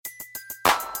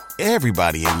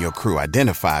Everybody in your crew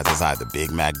identifies as either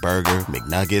Big Mac Burger,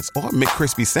 McNuggets, or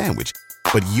McCrispy Sandwich.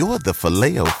 But you're the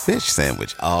Filet-O-Fish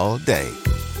Sandwich all day.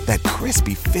 That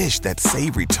crispy fish, that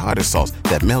savory tartar sauce,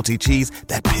 that melty cheese,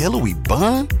 that pillowy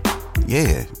bun.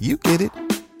 Yeah, you get it.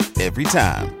 Every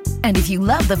time. And if you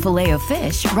love the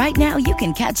Filet-O-Fish, right now you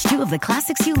can catch two of the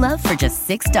classics you love for just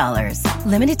 $6.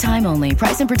 Limited time only.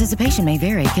 Price and participation may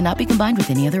vary. Cannot be combined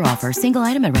with any other offer. Single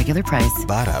item at regular price.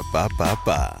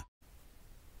 Ba-da-ba-ba-ba.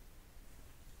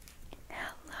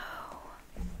 Hello.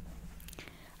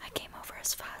 I came over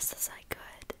as fast as I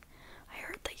could. I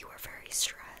heard that you were very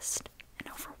stressed and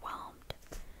overwhelmed.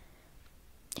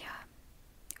 Yeah.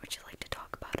 Would you like to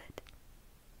talk about it?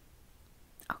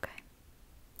 Okay.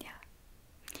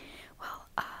 Yeah. Well,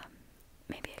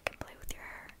 maybe I can play with your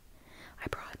hair. I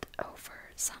brought over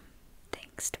some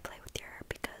things to play with your hair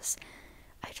because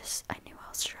I knew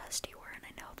how stressed you were and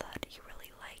I know that you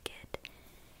really like it.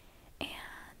 And,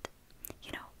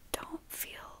 don't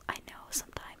feel, I know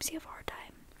sometimes you have a hard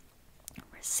time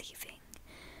receiving,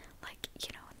 like,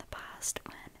 in the past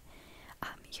when,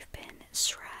 you've been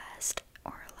stressed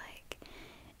or like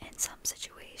in some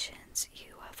situations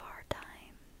you have a hard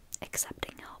time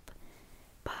accepting help,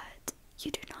 but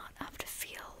you do not have to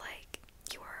feel like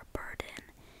you are a burden.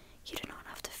 You do not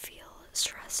have to feel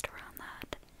stressed around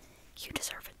that. You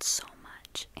deserve it so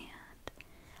much, and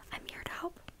I'm here to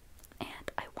help,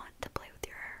 and I want to play with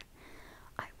your hair.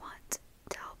 I want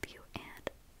to help you and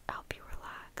help you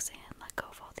relax and let go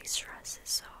of all these stresses,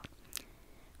 so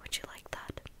would you like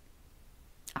that?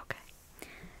 Okay.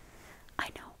 I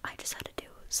know, I just had to do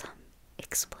some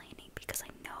explaining because I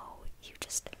know you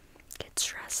just get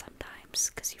stressed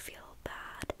sometimes because you feel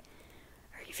bad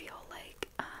or you feel like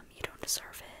you don't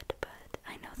deserve it, but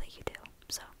I know that you do.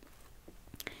 So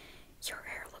your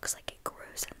hair looks like it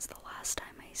grew since the last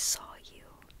time I saw you.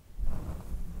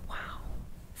 Wow,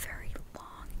 very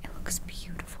long. It looks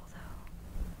beautiful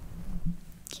though.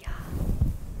 Yeah.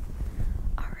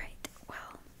 Alright,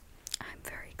 well, I'm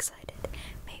very excited.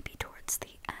 Maybe towards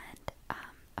the end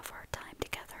of our time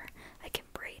together, I can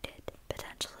braid it,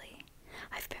 potentially.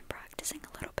 I've been practicing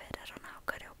a little bit. I don't know how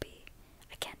good it'll be.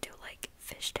 I can't do like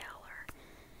fishtail or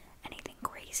anything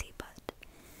crazy, but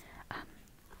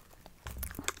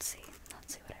let's see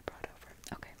what I brought over.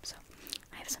 Okay, so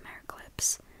I have some hair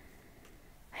clips.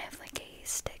 I have like a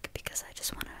stick because I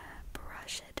just want to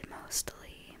brush it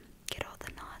mostly, get all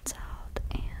the knots out,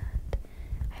 and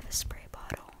I have a spray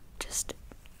bottle just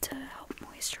to help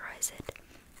moisturize it.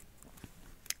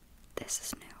 This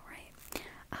is new, right?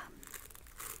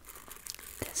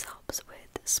 This helps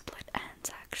with split ends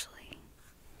actually.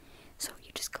 So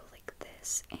you just go like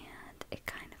this and it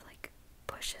kind of like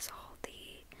pushes all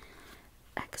the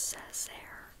excess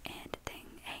hair and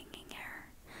hanging hair,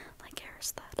 like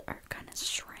hairs that are kind of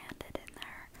stranded in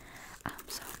there.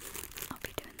 So I'll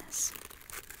be doing this.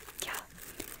 Yeah.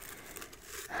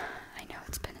 I know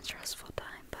it's been a stressful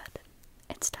time, but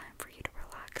it's time for you to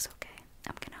relax, okay?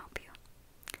 I'm gonna help you.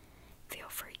 Feel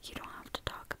free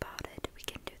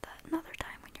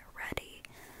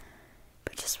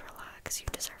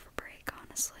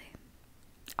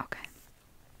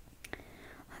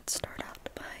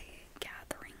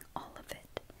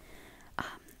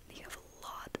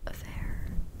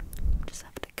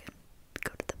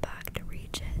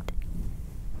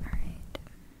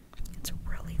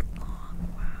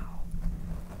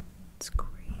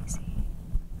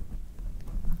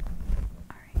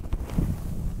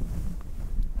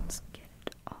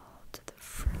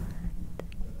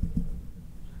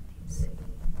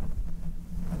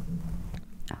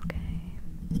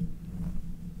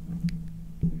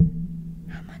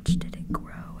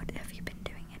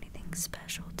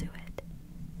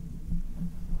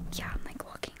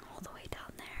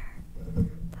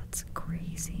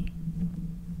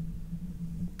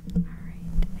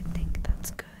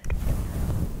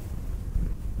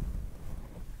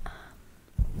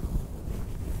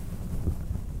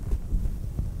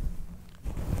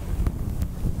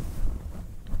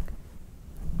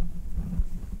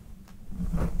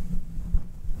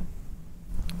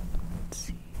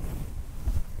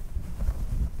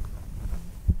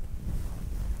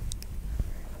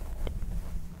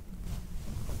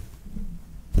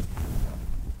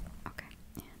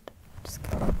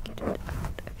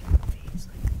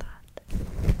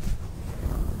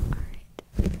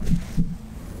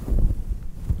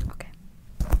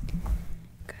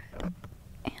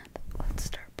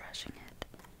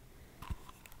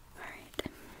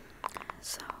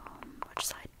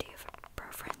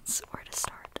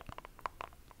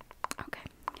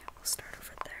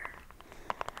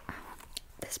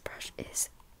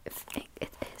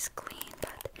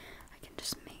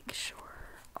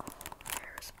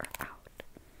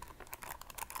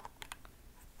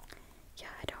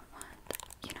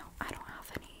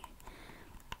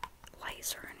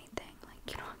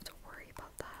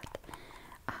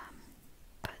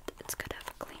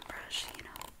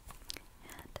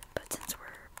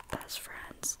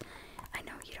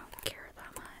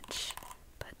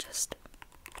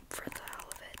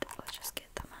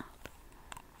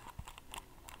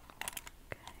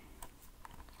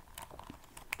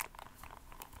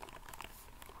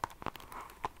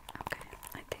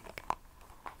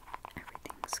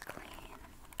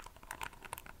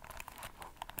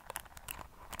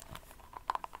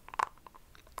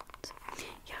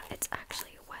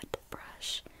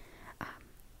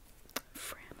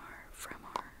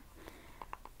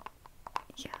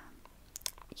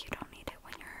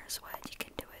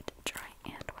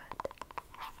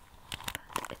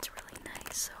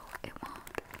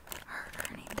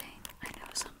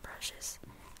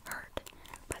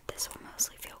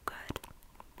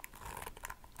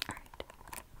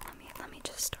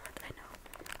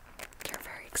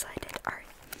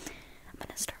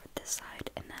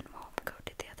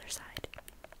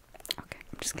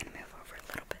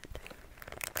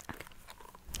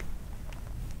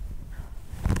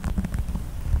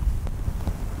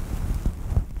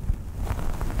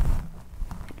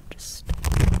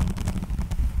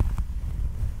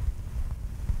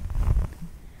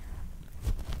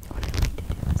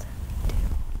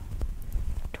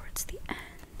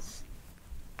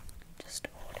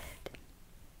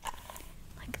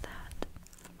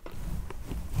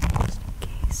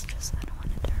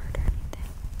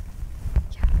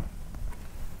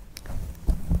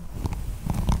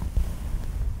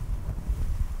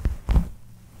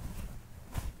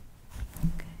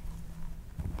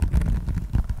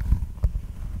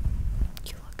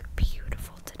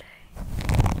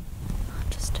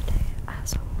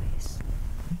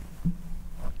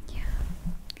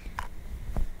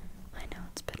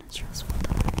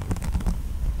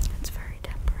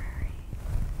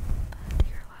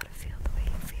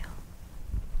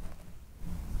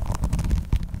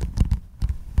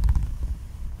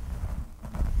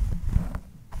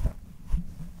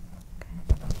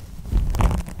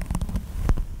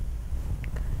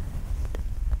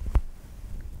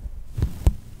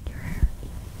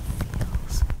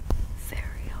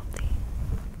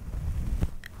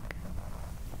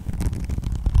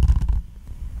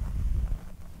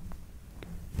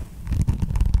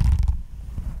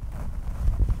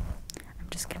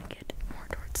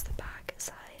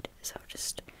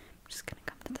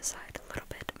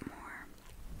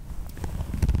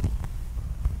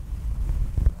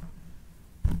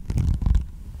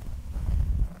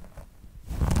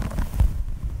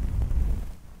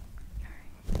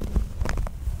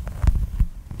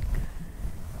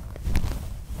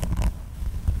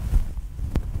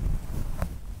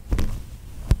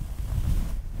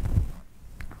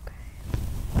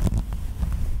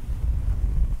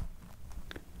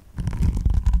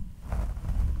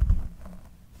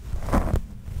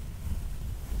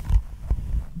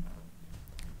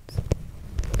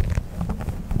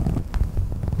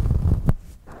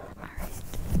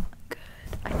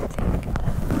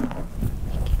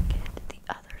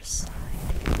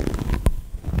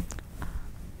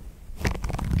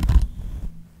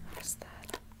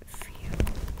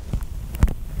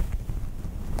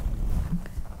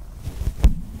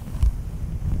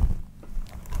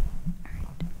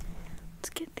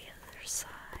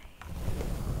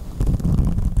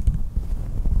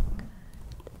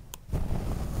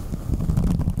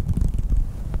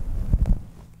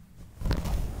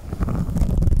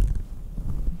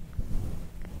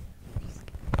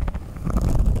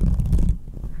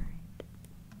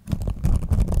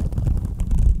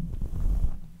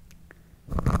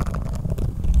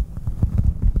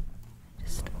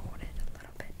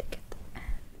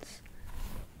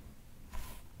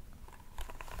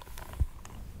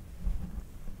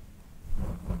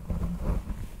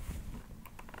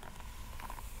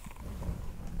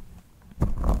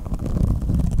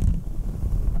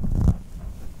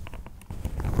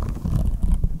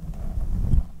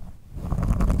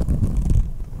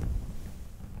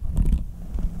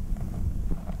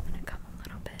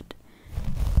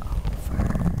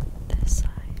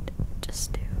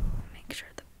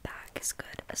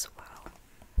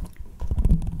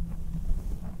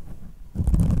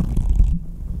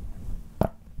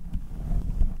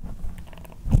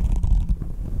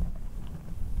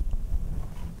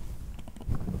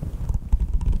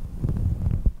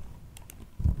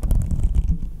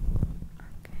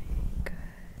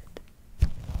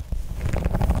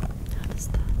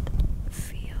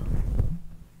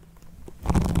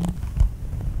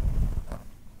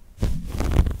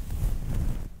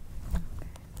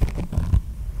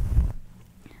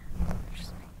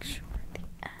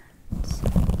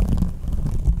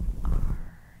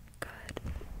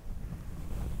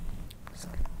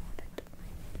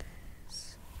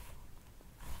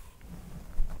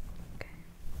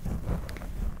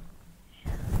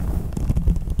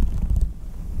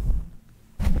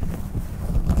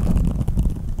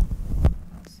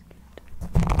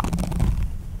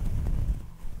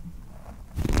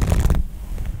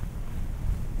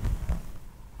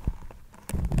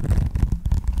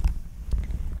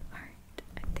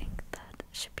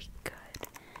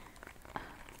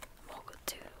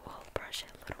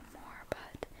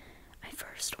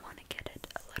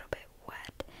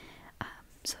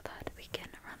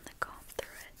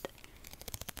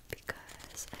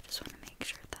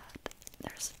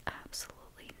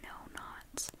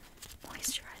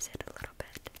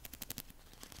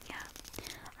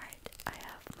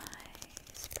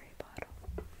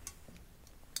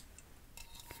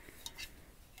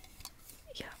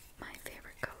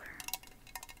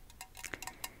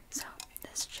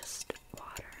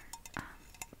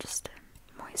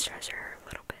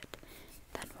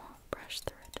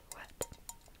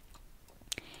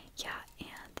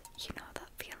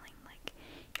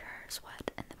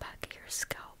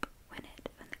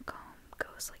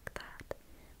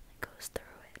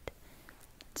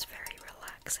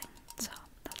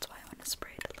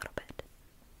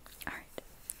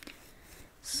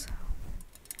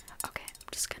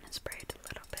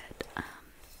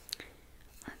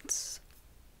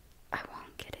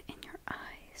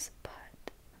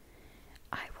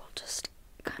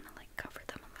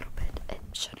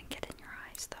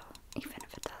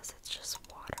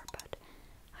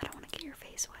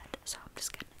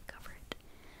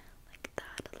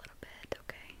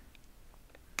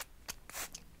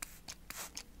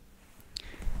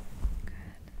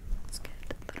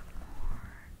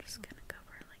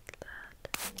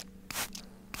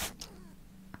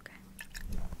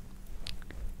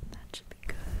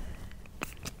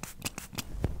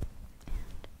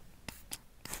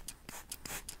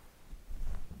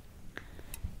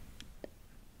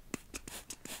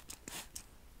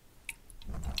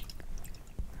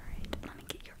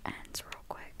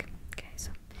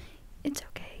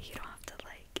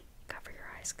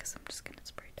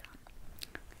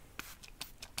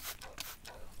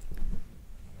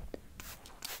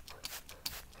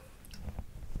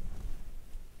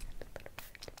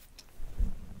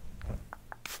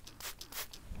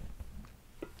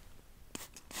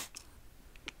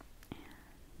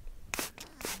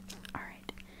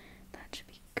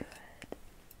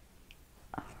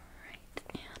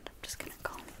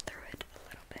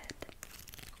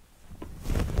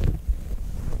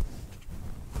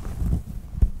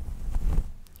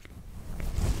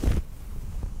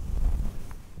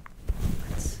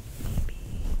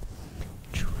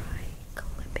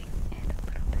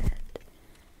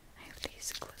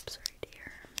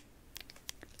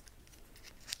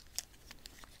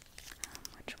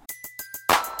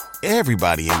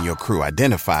Everybody in your crew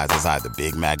identifies as either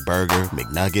Big Mac Burger,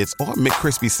 McNuggets, or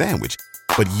McCrispy Sandwich.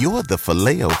 But you're the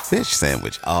Filet-O-Fish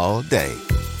Sandwich all day.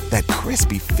 That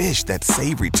crispy fish, that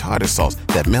savory tartar sauce,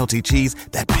 that melty cheese,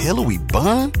 that pillowy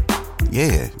bun.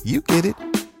 Yeah, you get it.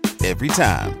 Every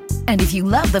time. And if you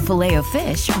love the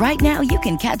Filet-O-Fish, right now you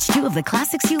can catch two of the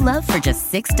classics you love for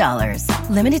just $6.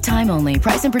 Limited time only.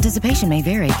 Price and participation may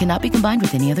vary. Cannot be combined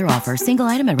with any other offer. Single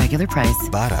item at regular price.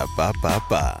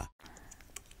 Ba-da-ba-ba-ba.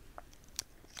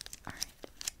 Alright.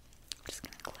 I'm just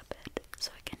gonna clip it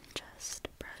so I can just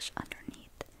brush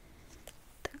underneath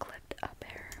the clipped up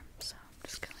hair. So I'm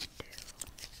just going to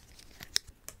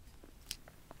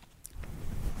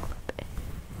clip it.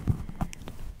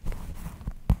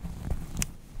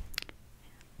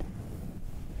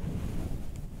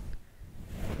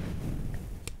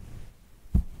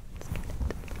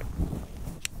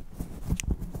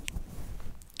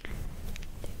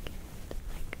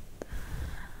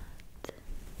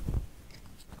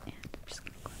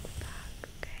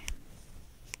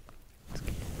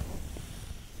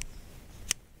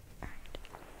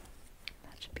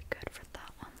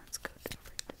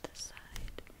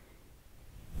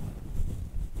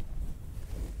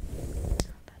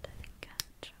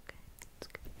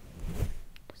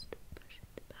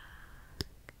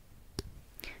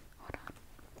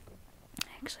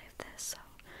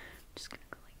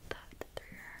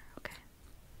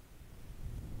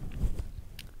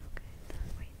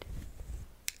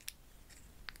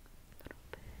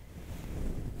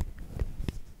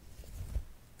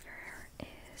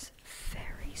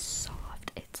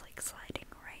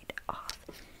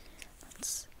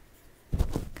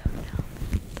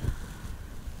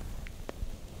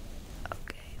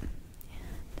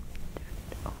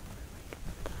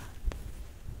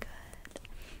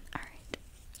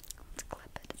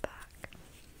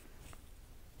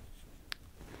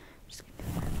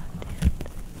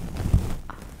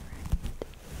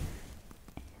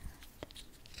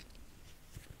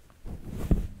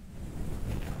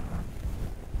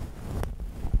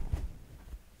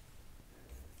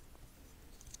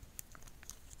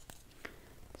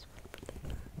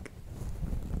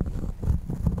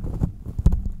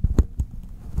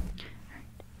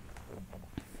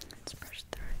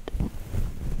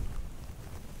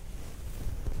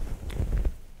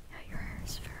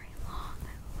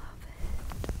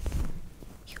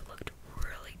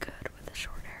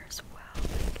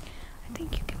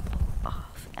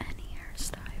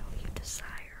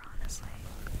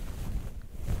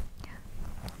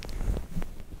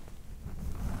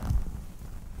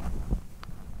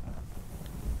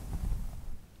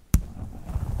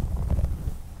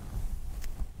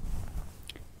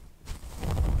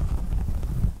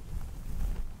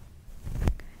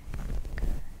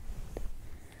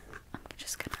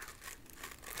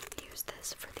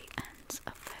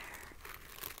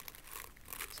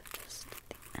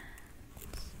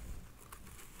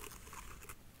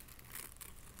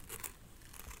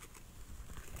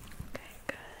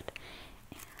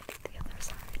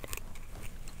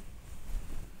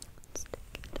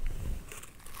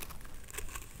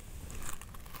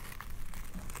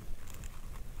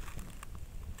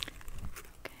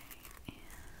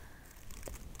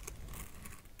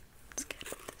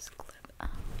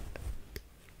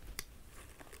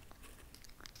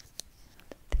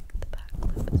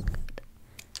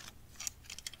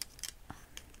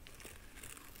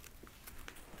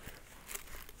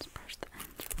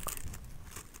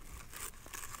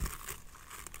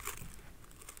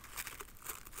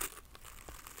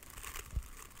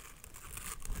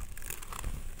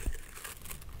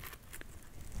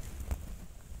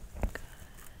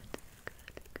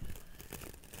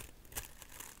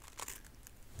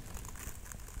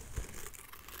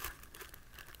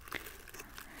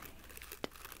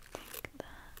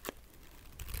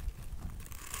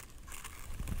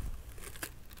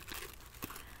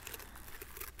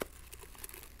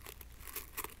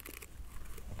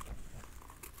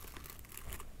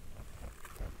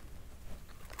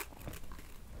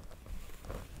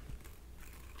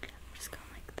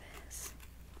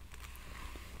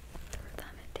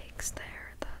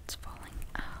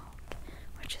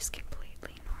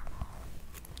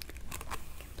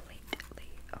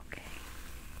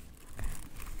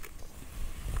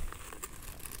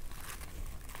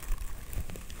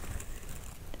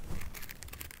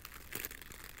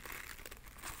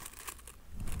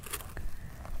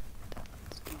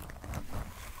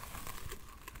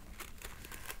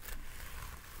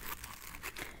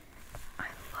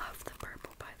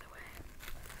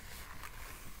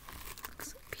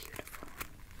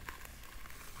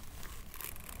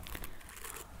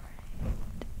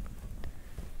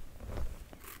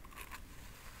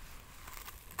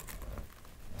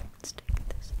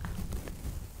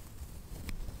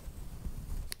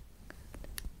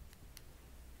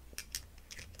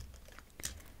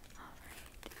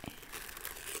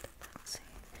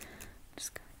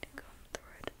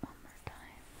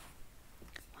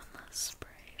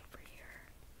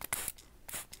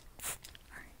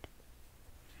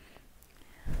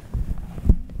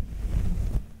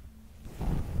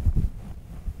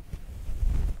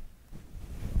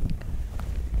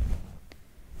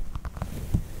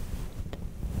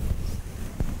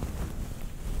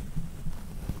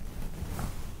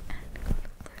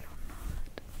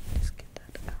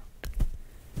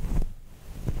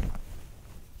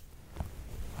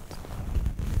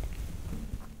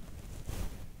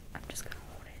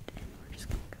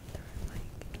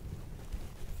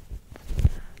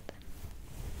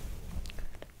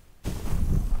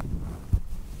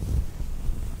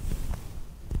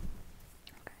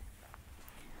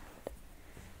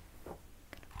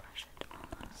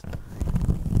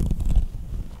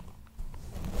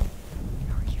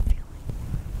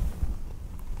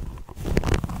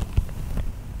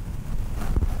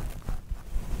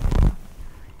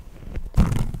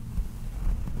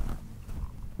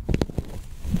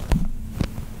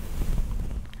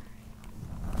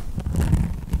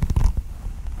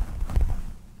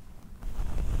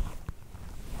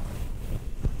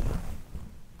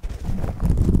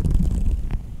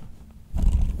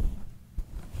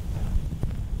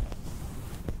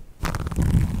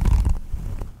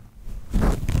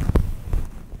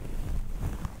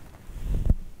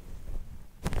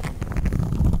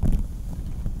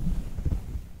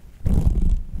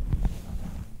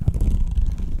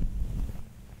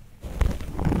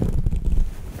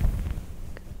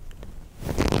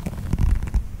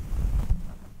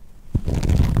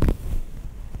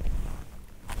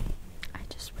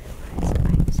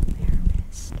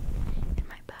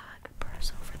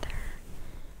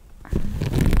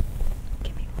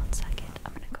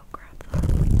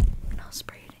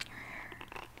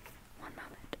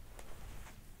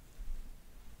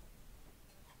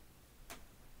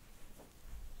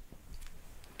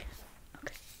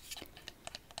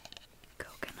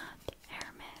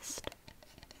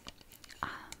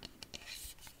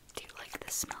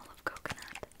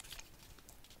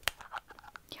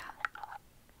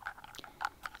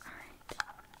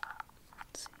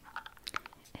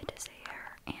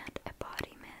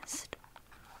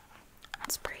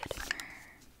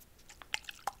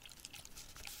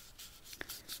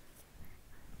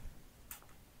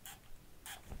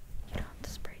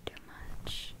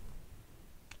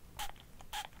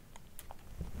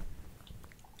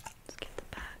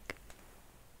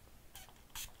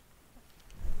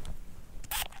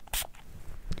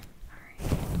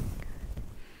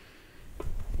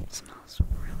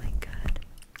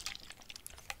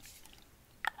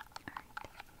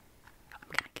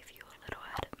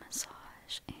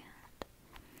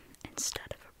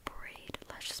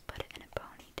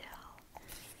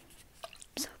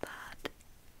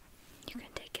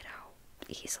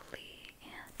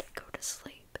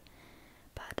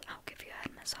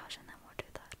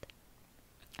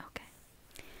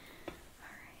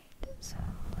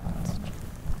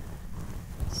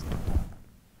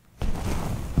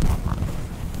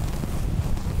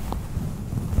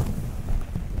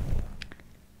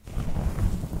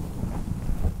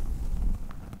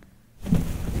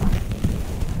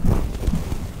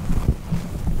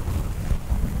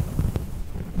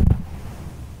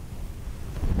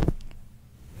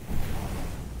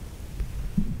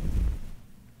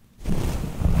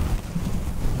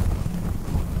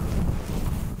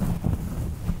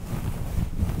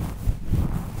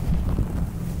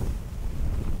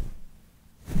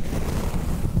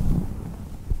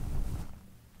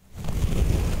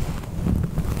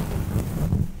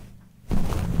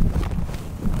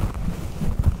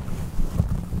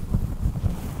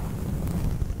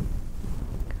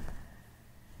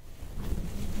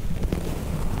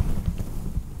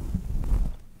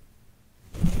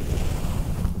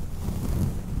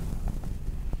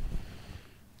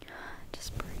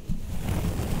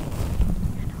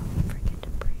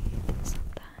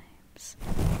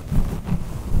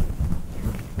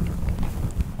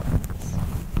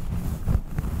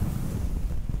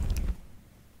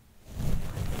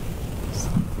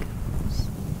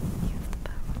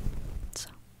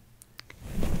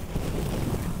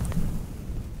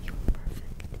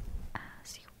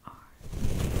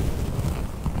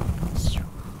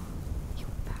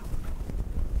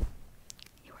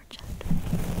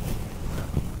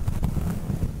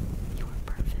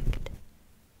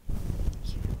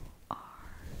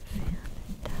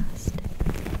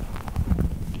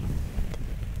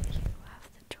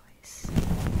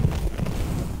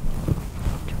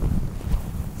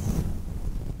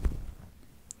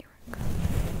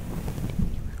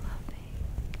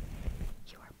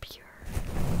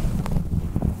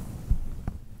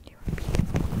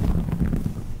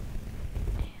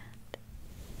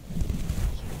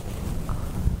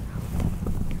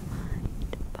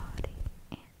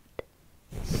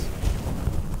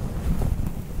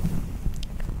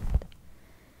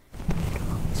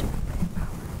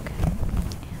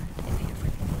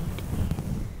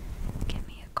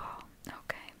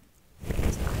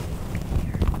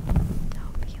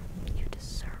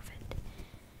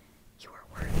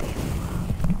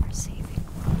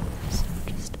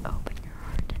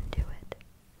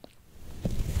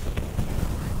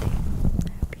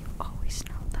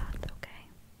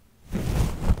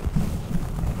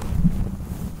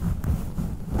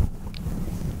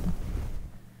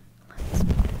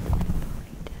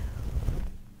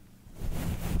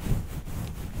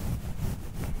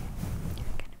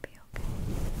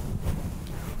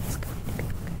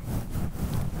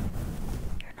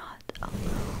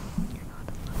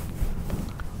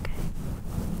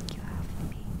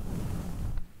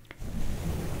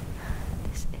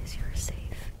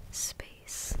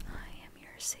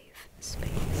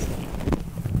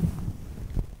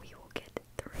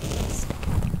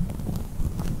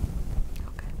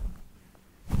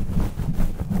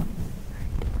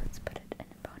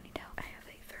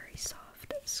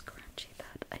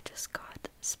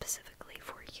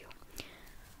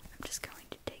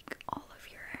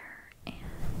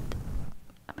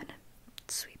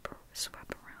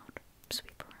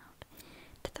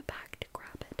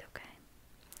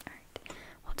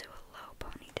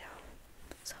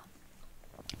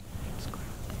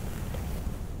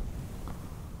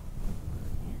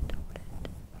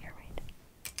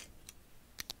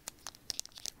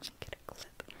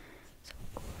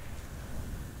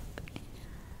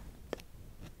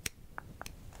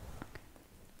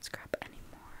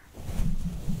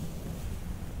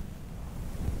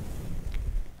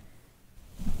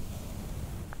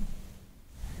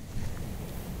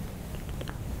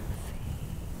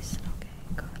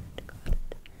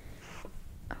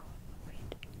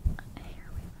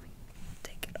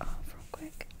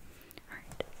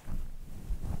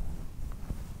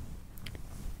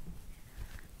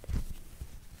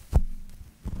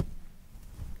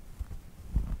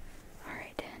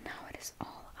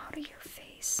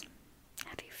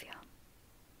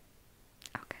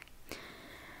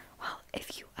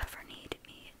 if you ever need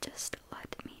me, just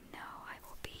let me know. I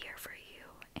will be here for you,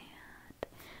 and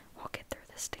we'll get through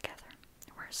this together.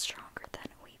 We're stronger than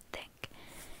we think.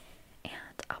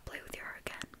 And I'll play with your hair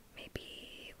again.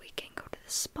 Maybe we can go to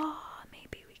the spa